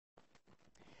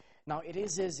Now, it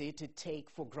is easy to take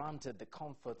for granted the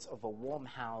comforts of a warm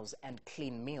house and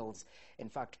clean meals. In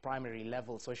fact, primary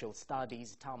level social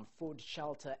studies term food,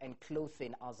 shelter and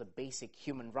clothing as a basic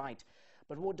human right.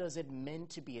 But what does it mean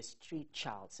to be a street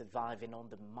child surviving on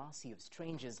the mercy of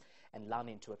strangers and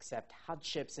learning to accept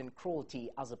hardships and cruelty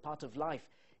as a part of life?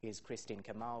 Here's Christine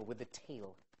Kamau with the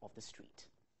tale of the street.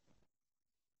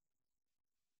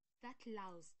 That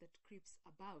louse that creeps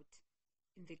about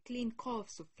in the clean core of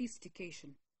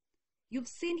sophistication. You've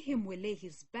seen him waylay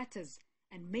his betters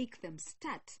and make them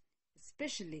start,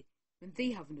 especially when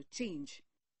they have no change.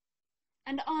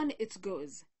 And on it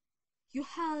goes. You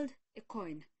hurled a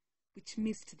coin, which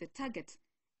missed the target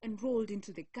and rolled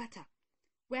into the gutter,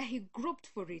 where he groped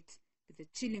for it with a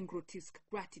chilling grotesque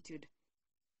gratitude.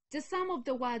 Just some of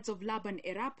the words of Laban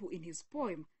Erapu in his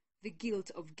poem, The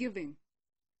Guilt of Giving.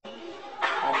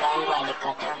 Babangu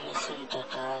alikataa misi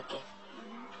mtoto wake.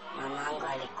 Mamangu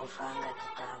alikufanga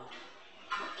kitambo.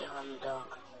 Nikiwa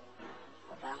mdogo.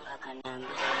 Babangu akaniambia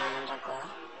niende kwa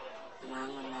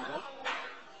mamangu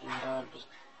Nairobi.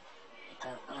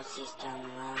 Sister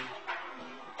wangu.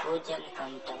 Kuja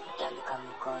nikamtafuta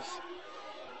nikamkosa.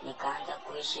 Nikaanza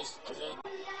kuishi street.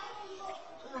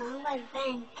 Mamangu alikuwa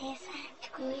anitesa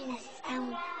siku mimi na sister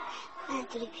wangu. Na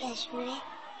tulipia shule.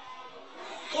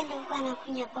 Kendo huko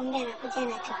anakunywa pombe anakuja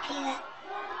anatupiga.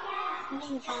 Mimi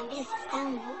nikamwambia sister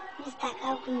yangu, mimi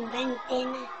sitakaa huko nyumbani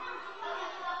tena.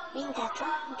 Mimi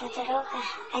nitatoroka.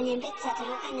 Akaniambia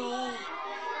tutatoroka na yeye.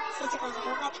 Sisi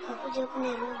tukatoroka tukakuja huko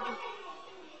Nairobi.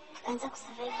 Tukaanza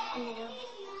kusurvive huko Nairobi.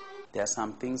 There are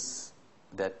some things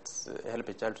that help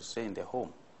a child to stay in the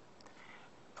home.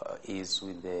 Is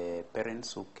with the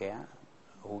parents who care,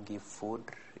 who give food,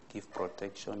 give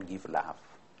protection, give love.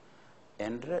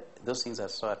 And those things are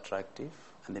so attractive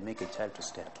and they make a child to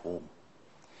stay at home.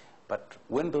 But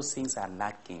when those things are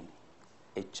lacking,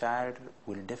 a child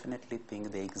will definitely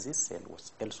think they exist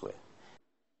elsewhere.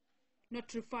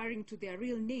 Not referring to their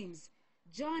real names,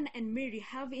 John and Mary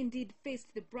have indeed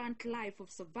faced the brunt life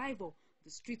of survival,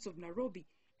 the streets of Nairobi,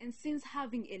 and since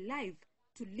having a life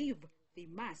to live, they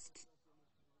must.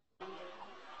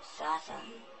 Sasa,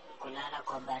 kulala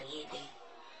kwa baridi.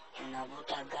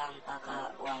 Tunavuta gam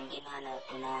mpaka wengine na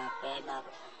tunawabeba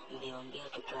mbio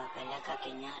tukiwapeleka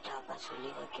Kenyatta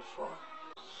wapasuliwe kifua.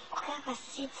 Kukaa kwa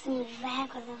streets ni vibaya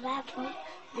kwa sababu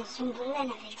nasumbuliwa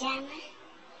na vijana.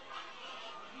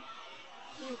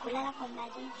 Na kulala kwa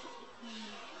baridi.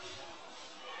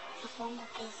 Nakuomba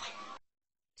pesa.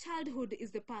 Childhood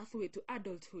is the pathway to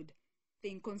adulthood. The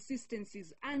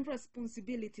inconsistencies and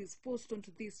responsibilities forced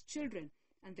onto these children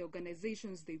and the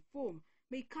organizations they form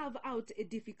may carve out a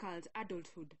difficult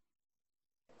adulthood.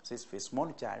 So a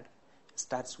small child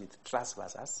starts with trust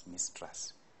versus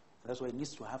mistrust. That's why it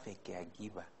needs to have a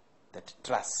caregiver that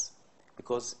trusts.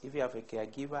 Because if you have a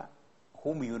caregiver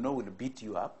whom you know will beat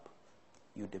you up,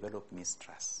 you develop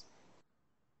mistrust.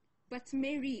 But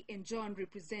Mary and John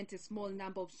represent a small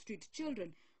number of street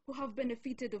children who have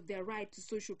benefited of their right to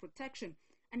social protection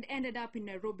and ended up in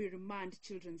Nairobi Remand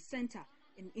Children's Center,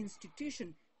 an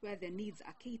institution where their needs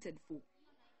are catered for.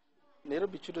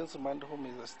 Nairobi Children's Remand Home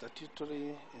is a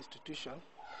statutory institution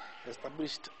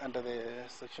established under the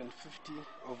Section 50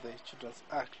 of the Children's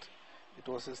Act. It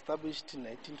was established in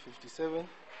 1957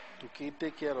 to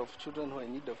take care of children who are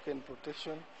in need of care and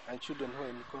protection and children who are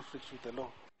in conflict with the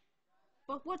law.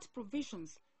 But what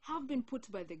provisions have been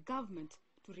put by the government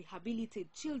to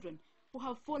rehabilitate children who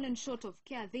have fallen short of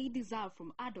care they deserve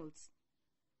from adults?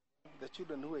 The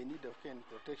children who are in need of care and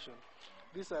protection,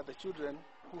 these are the children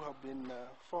who have been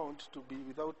found to be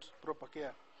without proper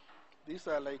care. These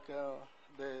are like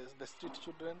the street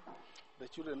children, the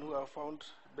children who are found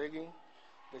begging,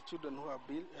 the children who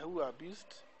are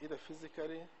abused, either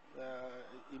physically,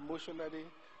 emotionally,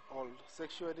 or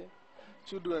sexually,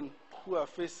 children who are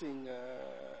facing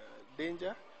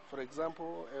danger, for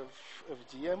example,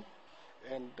 FGM,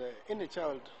 and any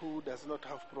child who does not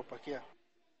have proper care.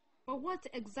 But what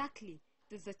exactly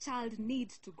does a child need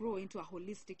to grow into a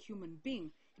holistic human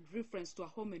being in reference to a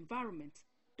home environment?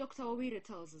 Dr. Owire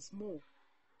tells us more.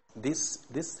 These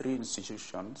three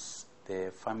institutions,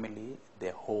 the family,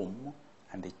 the home,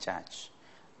 and the church,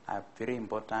 are very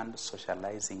important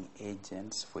socializing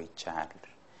agents for a child,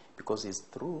 because it's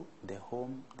through the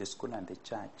home, the school, and the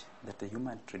church that the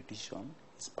human tradition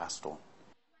is passed on.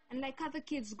 And like other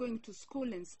kids going to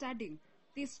school and studying,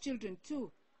 these children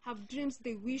too have dreams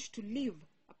they wish to live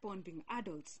upon being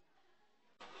adults.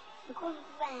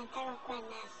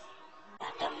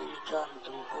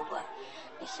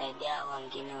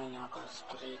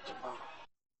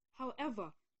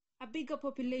 However, a bigger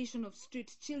population of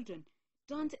street children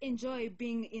don't enjoy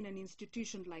being in an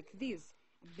institution like this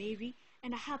a merry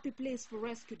and a happy place for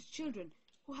rescued children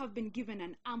who have been given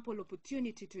an ample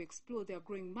opportunity to explore their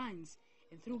growing minds,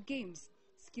 and through games,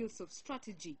 skills of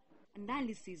strategy,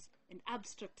 analysis, and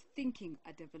abstract thinking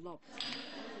are developed.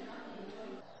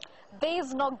 There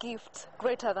is no gift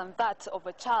greater than that of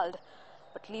a child,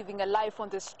 but living a life on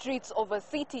the streets of a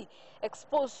city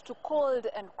exposed to cold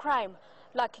and crime,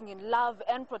 lacking in love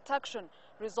and protection,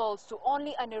 results to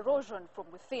only an erosion from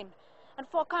within. And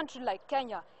for a country like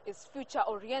Kenya is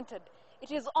future-oriented,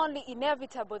 it is only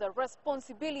inevitable the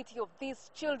responsibility of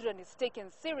these children is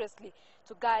taken seriously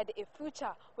to guide a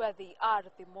future where they are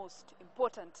the most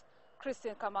important.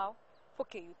 Christian Kamau for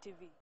KUTV.